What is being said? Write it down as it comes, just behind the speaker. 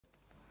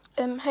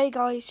Hey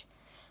guys,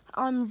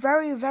 I'm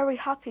very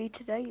happy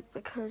today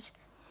because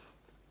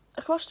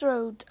across the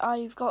road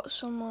I've got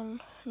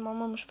someone, my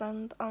mum's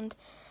friend, and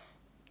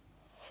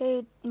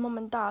her mum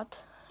and dad.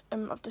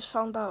 I've just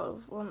found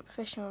out went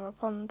fishing with a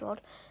pond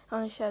rod,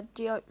 and he said,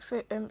 "Do you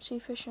like sea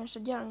fishing?" I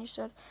said, "Yeah," and he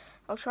said,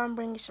 "I'll try and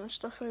bring you some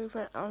stuff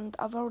over," and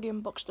I've already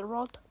unboxed the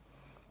rod,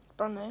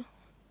 brand new.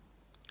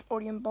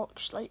 Already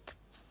unboxed like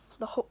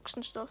the hooks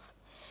and stuff.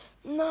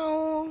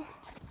 No,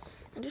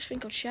 I just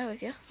think I'll share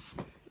with you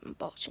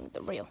unboxing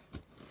the reel.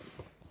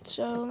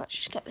 So let's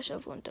just get this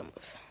over and done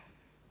with.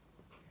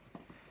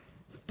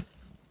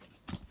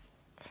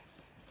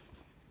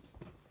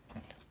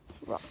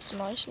 Wraps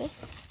nicely.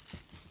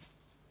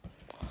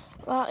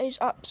 That is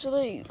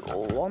absolutely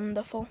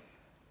wonderful.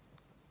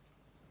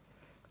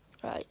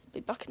 Right, I'll be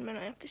back in a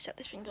minute. I have to set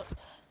this thing up.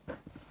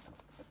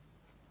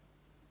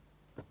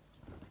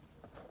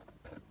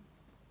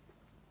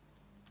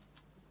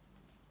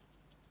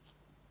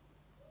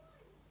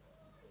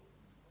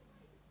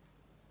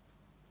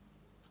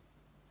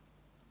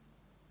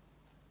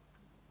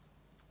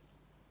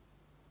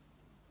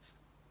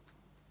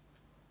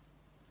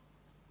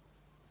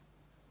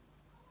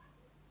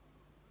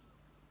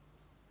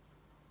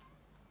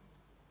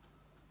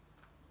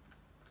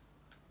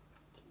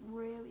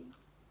 Really?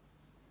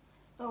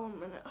 Oh, 1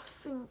 minute. I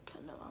think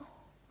I know.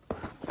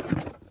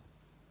 I'll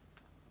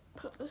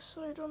put this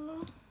side on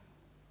now.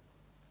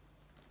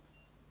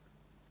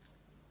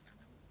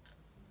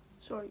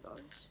 Sorry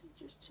guys, it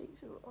just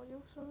takes a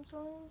while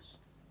sometimes.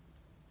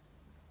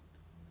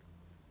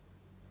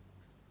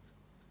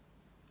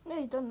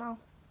 Nearly done now.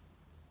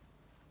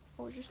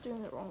 I was just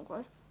doing it the wrong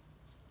way.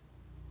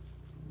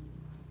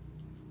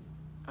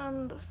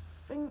 And I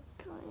think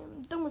I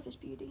am done with this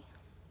beauty.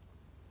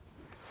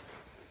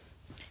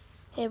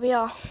 Here we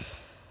are.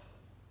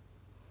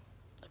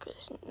 Look at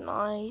this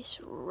nice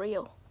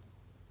reel.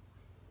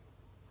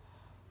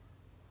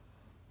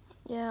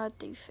 Yeah, I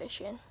do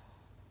fishing.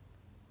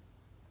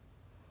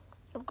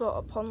 I've got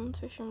a pond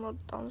fishing rod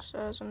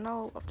downstairs, and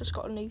now I've just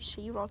got a new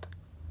sea rod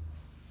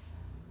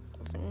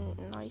with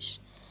a nice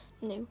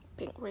new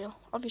pink reel.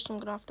 Obviously I'm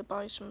going to have to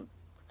buy some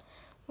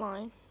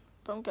line,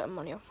 but I'm getting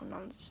money off my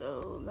hand,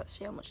 so let's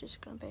see how much this is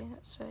going to be.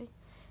 Let's say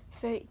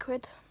 30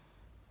 quid.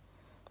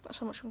 That's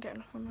how much I'm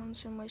getting off my hand,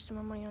 so I'm wasting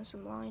my money on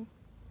some line.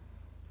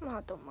 No,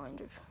 I don't mind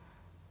it.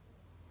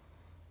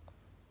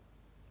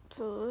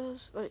 So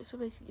there's so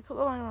basically you put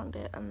the line around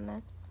it, and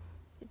then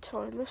you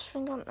tie this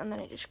thing on, and then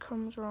it just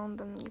comes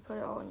around and you put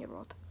it all on your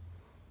rod.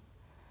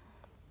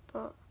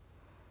 But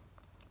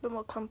a bit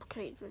more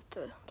complicated with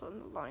the putting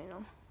the line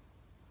on.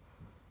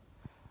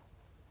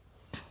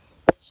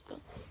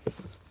 So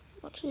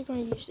I'm actually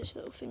going to use this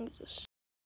little thing as a